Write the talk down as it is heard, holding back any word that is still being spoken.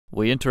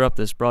We interrupt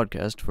this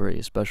broadcast for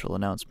a special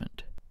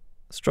announcement.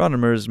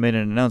 Astronomers made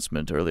an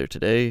announcement earlier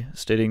today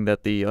stating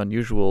that the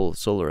unusual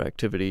solar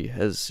activity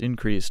has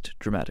increased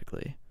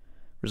dramatically.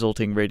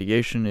 Resulting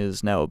radiation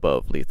is now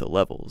above lethal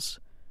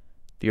levels.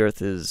 The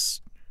Earth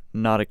is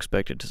not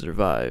expected to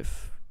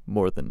survive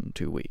more than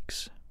 2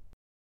 weeks.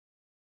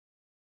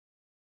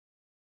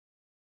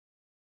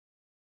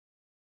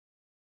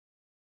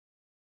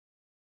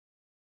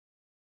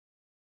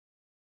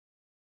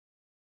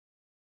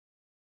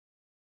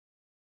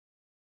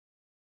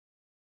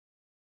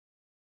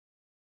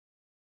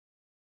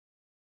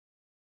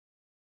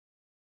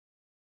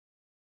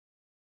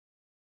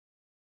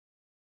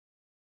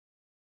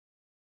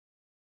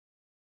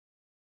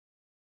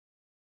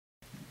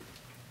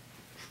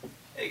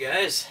 Hey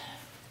guys.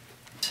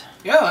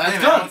 Yo, how's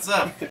it going? What's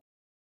up?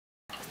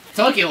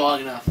 Took you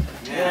long enough.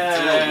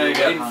 Yeah, I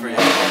got waiting for you.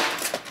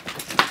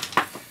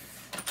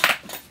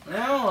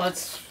 Well,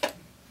 let's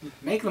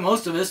make the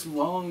most of this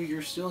while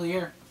you're still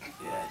here.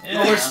 Yeah.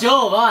 Well, we're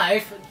still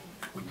alive.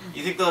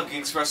 You think they'll have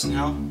gigs for us in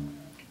hell?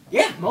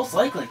 Yeah, most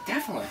likely,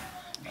 definitely.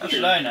 How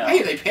should I know?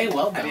 Hey, they pay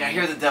well. I mean, I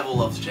hear the devil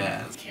loves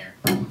jazz. Care.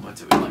 What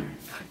do we learn?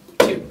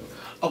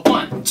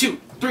 1,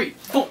 2, 3,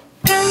 4.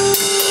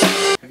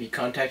 Have you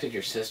contacted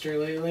your sister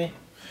lately?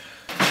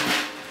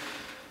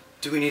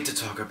 Do we need to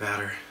talk about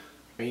her?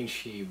 I mean,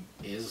 she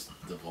is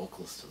the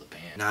vocalist of the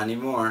band. Not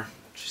anymore.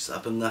 She's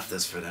up and left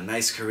us for a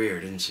nice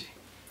career, didn't she?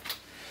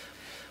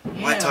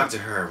 Yeah. Why talk to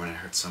her when it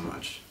hurts so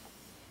much?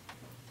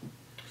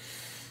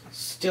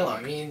 Still,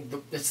 I mean,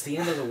 it's the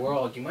end of the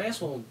world. We might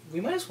as well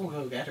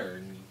go get her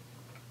and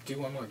do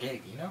one more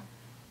gig, you know?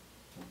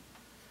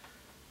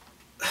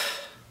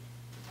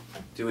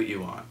 Do what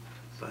you want,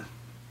 but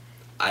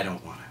I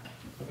don't want it.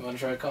 You want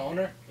to try calling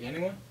her?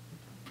 Anyone?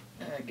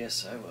 I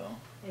guess I will.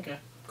 Okay,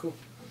 cool.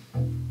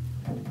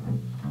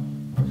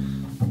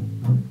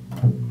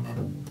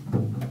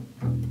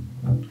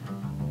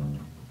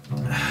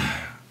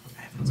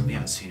 We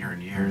haven't seen her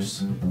in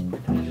years.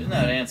 She's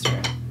not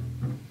answering.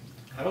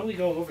 How about we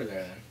go over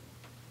there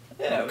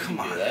then? Yeah, we Come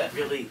can on, do that.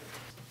 really?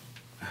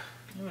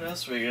 What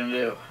else are we gonna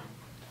do?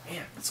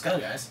 Man, let's go,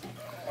 guys.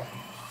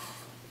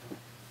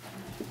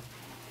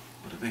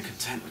 Would have been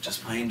content with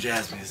just playing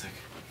jazz music.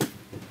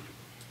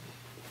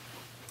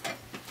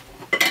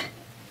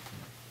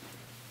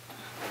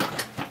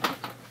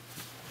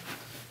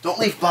 Don't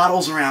leave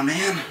bottles around,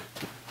 man.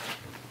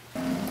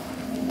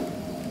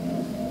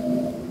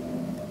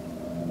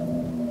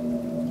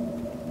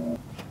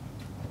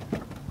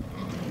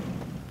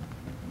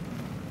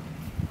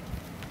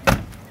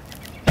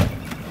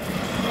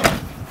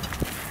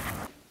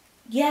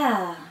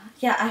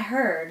 Yeah, I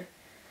heard.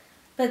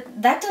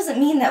 But that doesn't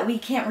mean that we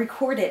can't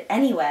record it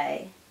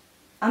anyway.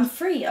 I'm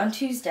free on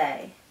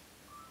Tuesday.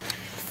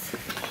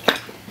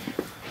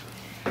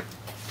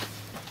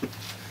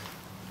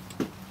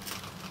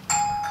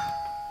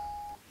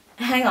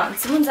 Hang on,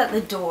 someone's at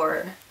the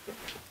door.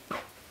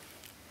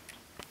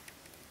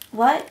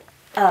 What?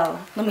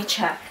 Oh, let me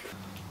check.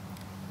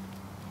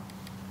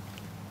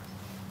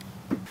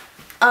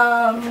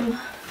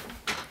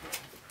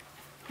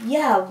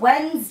 Yeah,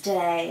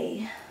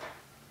 Wednesday.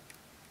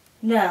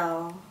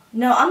 No,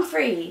 I'm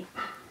free.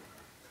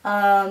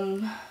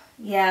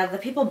 Yeah, the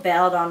people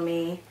bailed on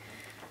me.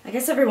 I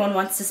guess everyone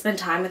wants to spend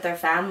time with their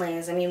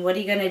families. I mean, what are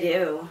you gonna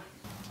do?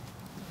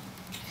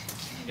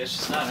 I guess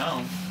she's not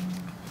home.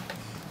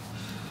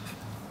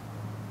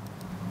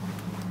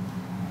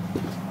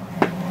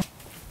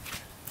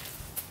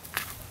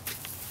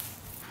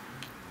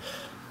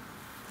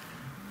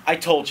 I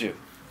told you.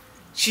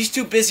 She's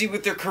too busy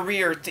with her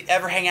career to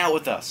ever hang out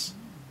with us.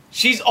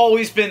 She's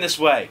always been this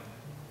way.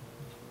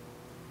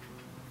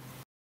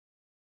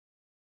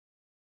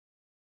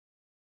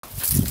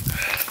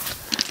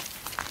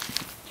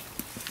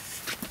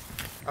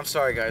 I'm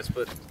sorry, guys,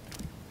 but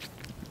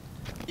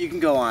you can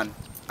go on.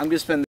 I'm gonna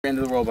spend the end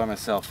of the world by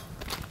myself.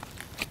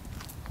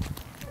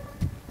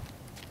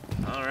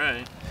 All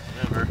right,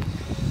 whatever.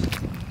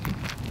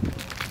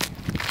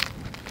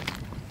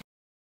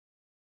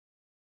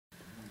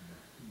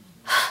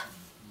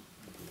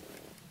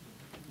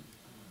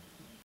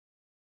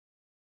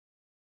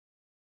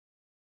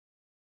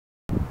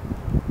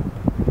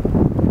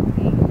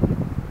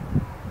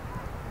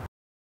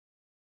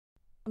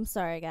 I'm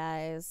sorry,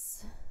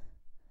 guys.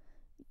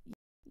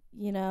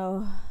 You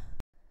know,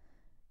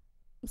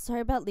 I'm sorry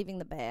about leaving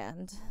the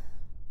band.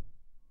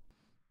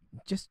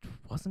 It just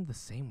wasn't the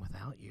same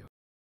without you.